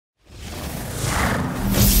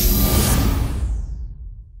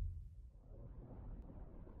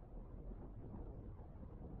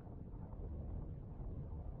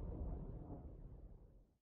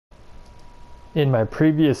In my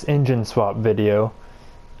previous engine swap video,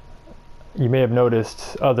 you may have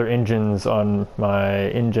noticed other engines on my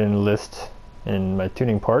engine list in my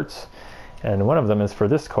tuning parts, and one of them is for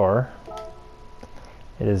this car.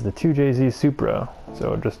 It is the 2JZ Supra.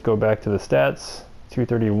 So just go back to the stats,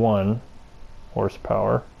 231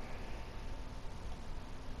 horsepower.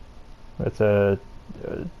 It's a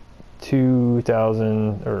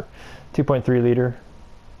 2000 or 2.3 liter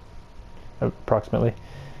approximately.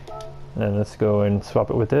 And then let's go and swap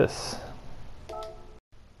it with this.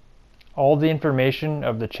 All the information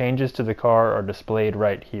of the changes to the car are displayed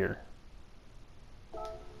right here.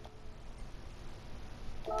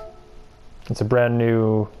 It's a brand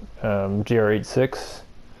new GR86.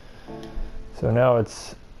 So now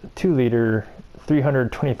it's 2 liter,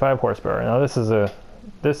 325 horsepower. Now this is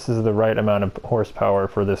the right amount of horsepower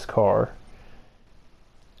for this car.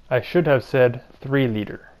 I should have said 3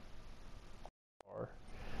 liter.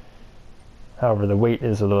 However, the weight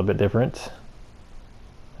is a little bit different.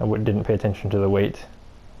 I didn't pay attention to the weight.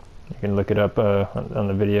 You can look it up on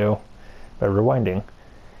the video by rewinding.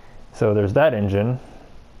 So there's that engine.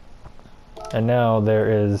 And now there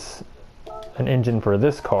is an engine for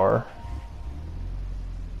this car,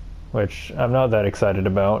 which I'm not that excited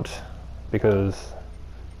about because,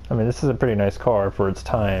 I mean, this is a pretty nice car for its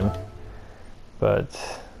time, but,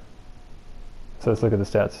 so let's look at the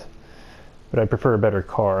stats. But I prefer a better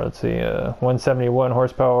car. Let's see, 171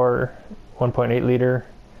 horsepower, 1.8 liter,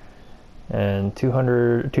 and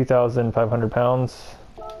 2,500 pounds.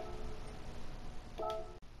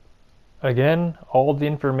 Again, all the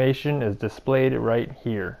information is displayed right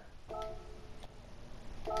here.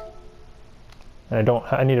 And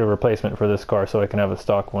I need a replacement for this car so I can have a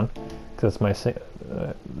stock one, because it's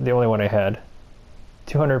the only one I had.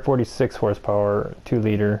 246 horsepower, 2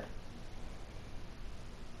 liter.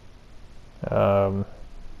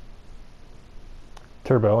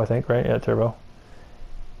 Turbo, I think, right? Yeah, turbo.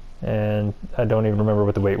 And I don't even remember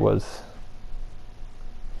what the weight was.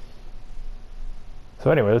 So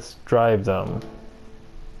anyway, let's drive them.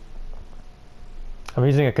 I'm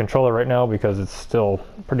using a controller right now because it's still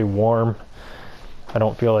pretty warm. I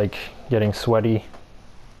don't feel like getting sweaty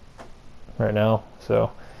right now,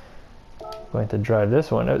 so I'm going to drive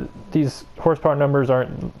this one. These horsepower numbers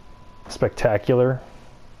aren't spectacular.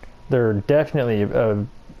 They're definitely a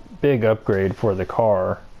big upgrade for the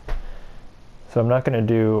car. So I'm not going to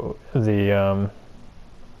do the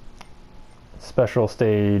special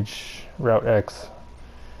stage Route X.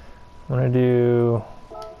 I'm going to do,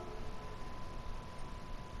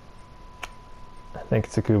 I think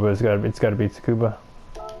Tsukuba. It's got to be Tsukuba.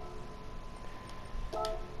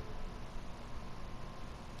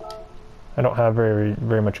 I don't have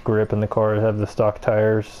very much grip in the car. I have the stock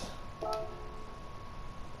tires.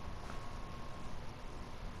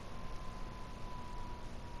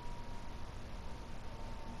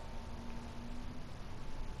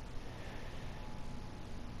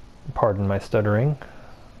 Pardon my stuttering.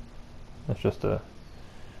 It's just a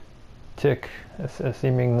tick, a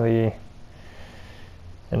seemingly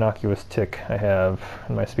innocuous tick I have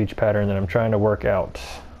in my speech pattern that I'm trying to work out.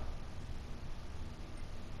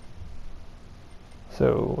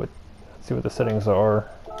 So let's see what the settings are.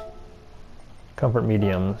 Comfort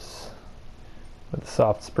mediums with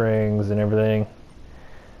soft springs and everything.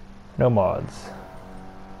 No mods.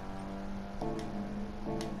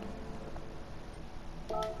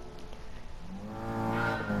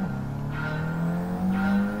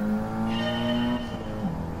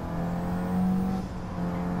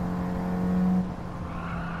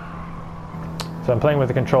 So I'm playing with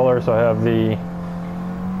the controller, so I have the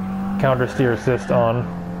counter steer assist on.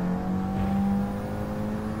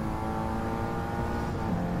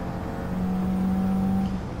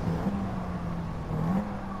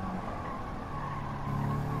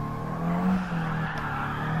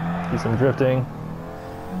 Do some drifting.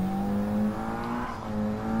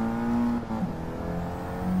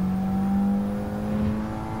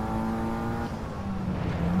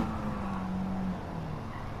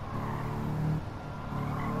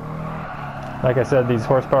 Like I said, these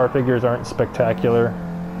horsepower figures aren't spectacular.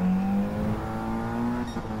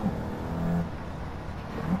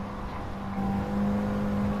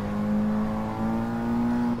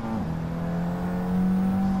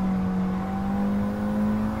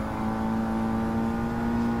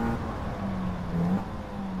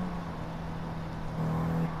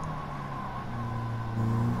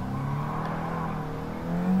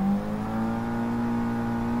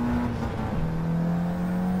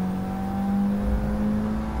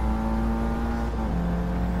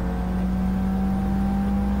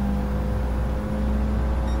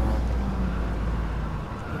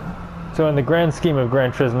 So in the grand scheme of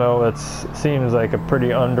Gran Turismo, it seems like a pretty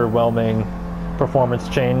underwhelming performance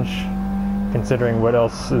change, considering what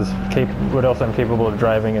else I'm capable of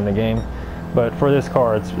driving in the game. But for this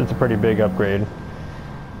car, it's a pretty big upgrade.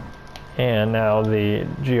 And now the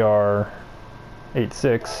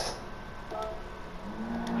GR86.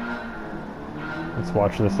 Let's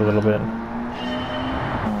watch this a little bit.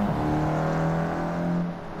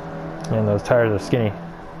 And those tires are skinny.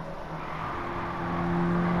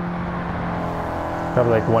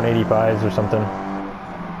 Probably like 185s or something.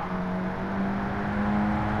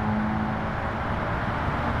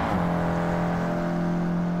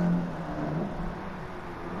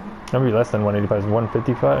 Maybe less than 185s,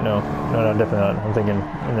 155? No, definitely not. I'm thinking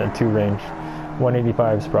in the 2 range.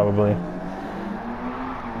 185s probably.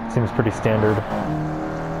 Seems pretty standard,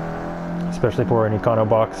 especially for an Econo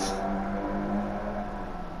box.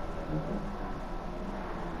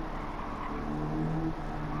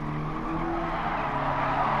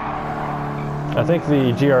 I think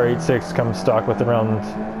the GR86 comes stock with around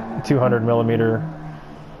 200mm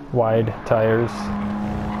wide tires.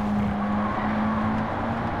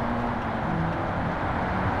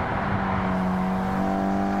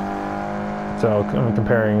 So I'm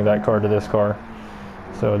comparing that car to this car.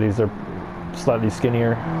 So these are slightly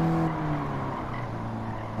skinnier.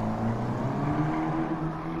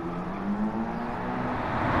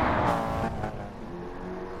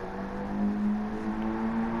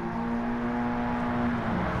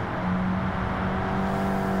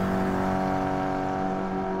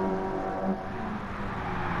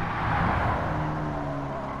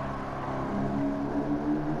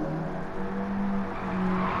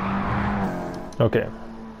 Okay.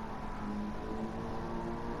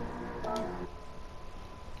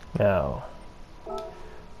 Now,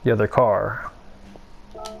 the other car.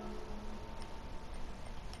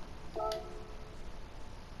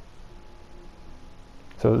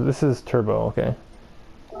 So this is turbo, okay.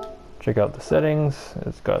 Check out the settings.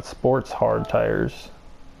 It's got sports hard tires.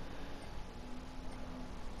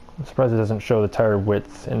 I'm surprised it doesn't show the tire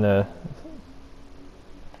width in the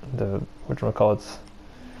whatchamacallits,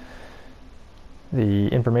 the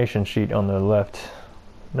information sheet on the left.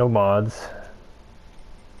 No mods.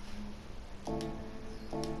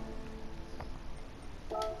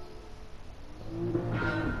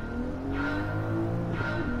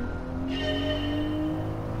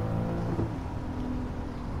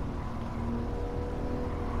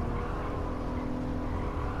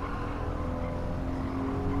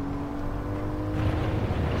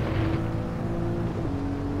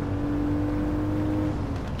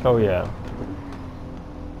 Oh yeah.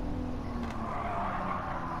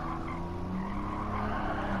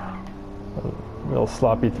 Real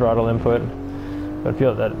sloppy throttle input. But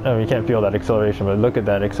feel that, I mean, you can't feel that acceleration, but look at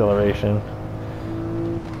that acceleration.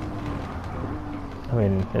 I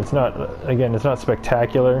mean, it's not, again, it's not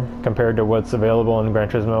spectacular compared to what's available in Gran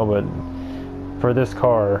Turismo, but for this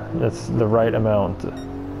car, it's the right amount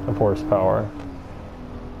of horsepower.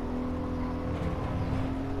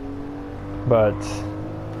 But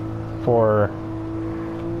for,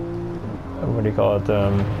 what do you call it,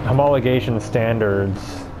 homologation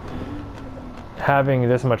standards, having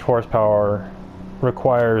this much horsepower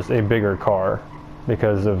requires a bigger car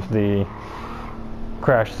because of the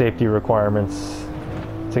crash safety requirements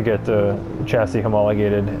to get the chassis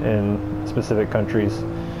homologated in specific countries.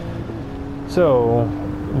 So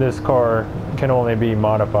this car can only be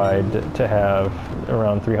modified to have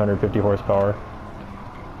around 350 horsepower.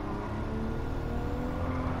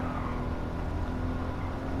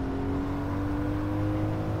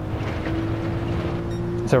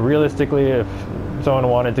 So realistically, if someone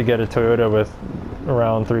wanted to get a Toyota with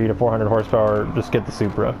around 300 to 400 horsepower, just get the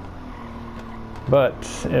Supra. But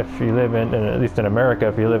if you live in, at least in America,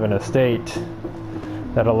 if you live in a state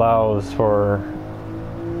that allows for,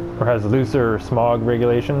 or has looser smog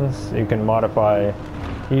regulations, you can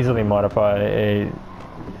easily modify a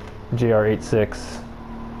GR86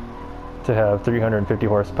 to have 350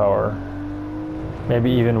 horsepower, maybe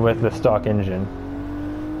even with the stock engine,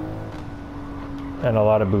 and a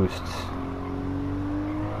lot of boosts.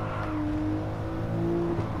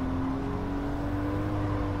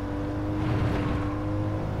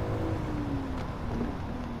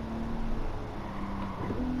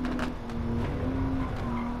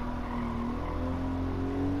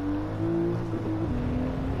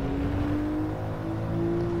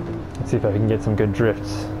 Let's see if I can get some good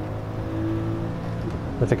drifts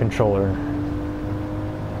with the controller.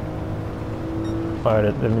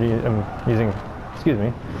 Alright, I'm using, excuse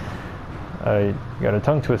me, I got a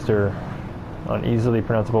tongue twister on easily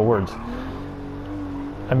pronounceable words.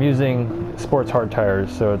 I'm using sports hard tires,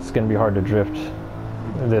 so it's going to be hard to drift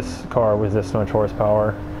this car with this much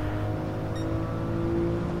horsepower.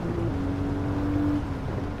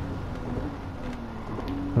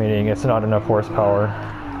 Meaning it's not enough horsepower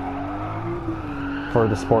for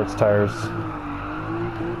the sports tires.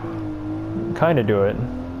 Kind of do it.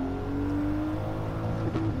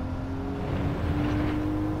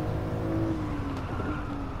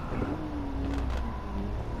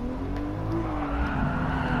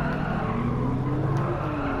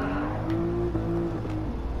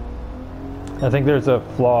 I think there's a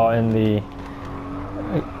flaw in the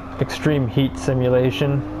extreme heat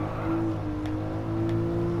simulation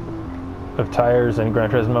of tires in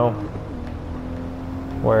Gran Turismo,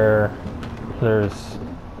 where there's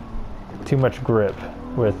too much grip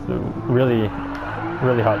with really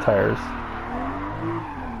hot tires.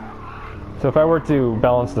 So if I were to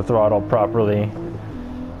balance the throttle properly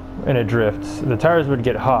in a drift, the tires would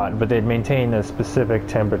get hot, but they'd maintain a specific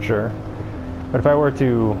temperature. But if I were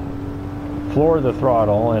to floor the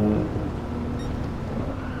throttle and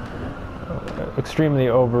extremely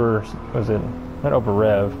not over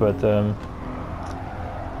rev, but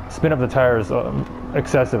spin up the tires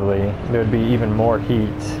excessively, there would be even more heat,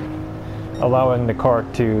 allowing the car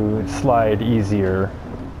to slide easier.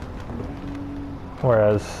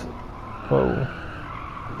 Whereas,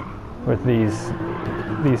 with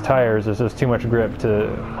these tires, there's just too much grip to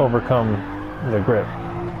overcome the grip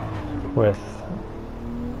with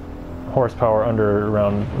horsepower under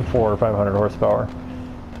around 400 or 500 horsepower.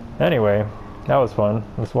 Anyway, that was fun.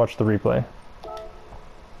 Let's watch the replay.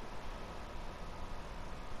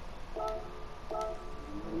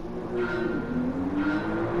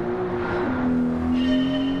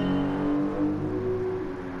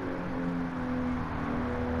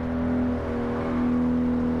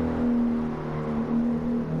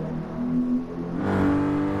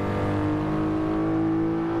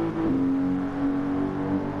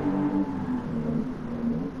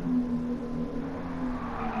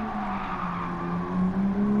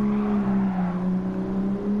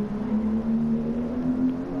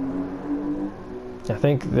 I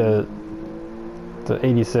think the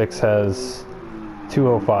 86 has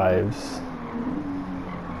 205s.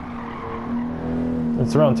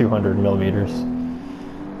 It's around 200 millimeters.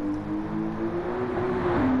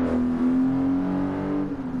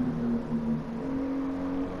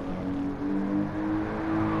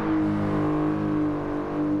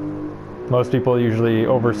 Most people usually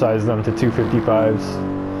oversize them to 255s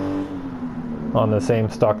on the same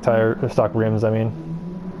stock rims, I mean.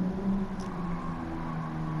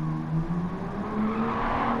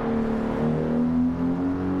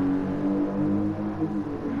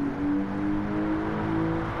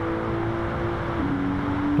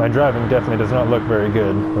 My driving definitely does not look very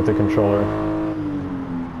good with the controller.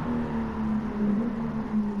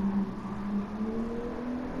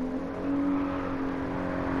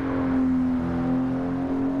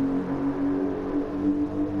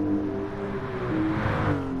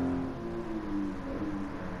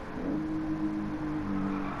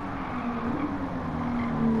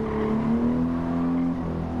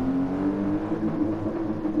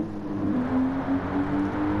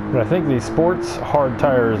 But I think the sports hard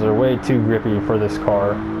tires are way too grippy for this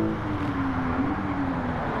car.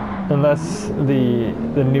 Unless the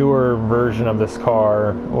newer version of this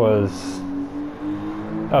car was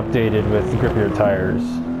updated with grippier tires.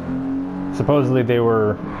 Supposedly they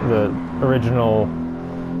were the original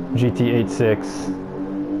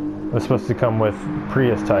GT86 was supposed to come with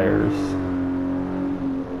Prius tires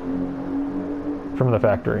from the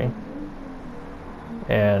factory.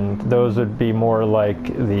 And those would be more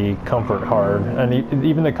like the Comfort Hard. And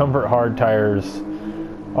even the Comfort Hard tires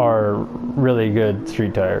are really good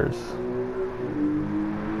street tires.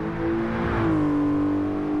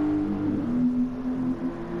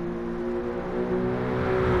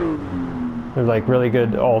 They're like really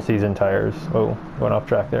good all-season tires. Oh, went off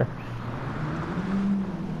track there.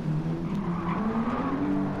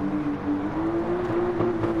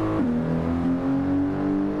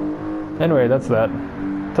 Anyway, that's that.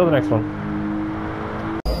 Till the next one.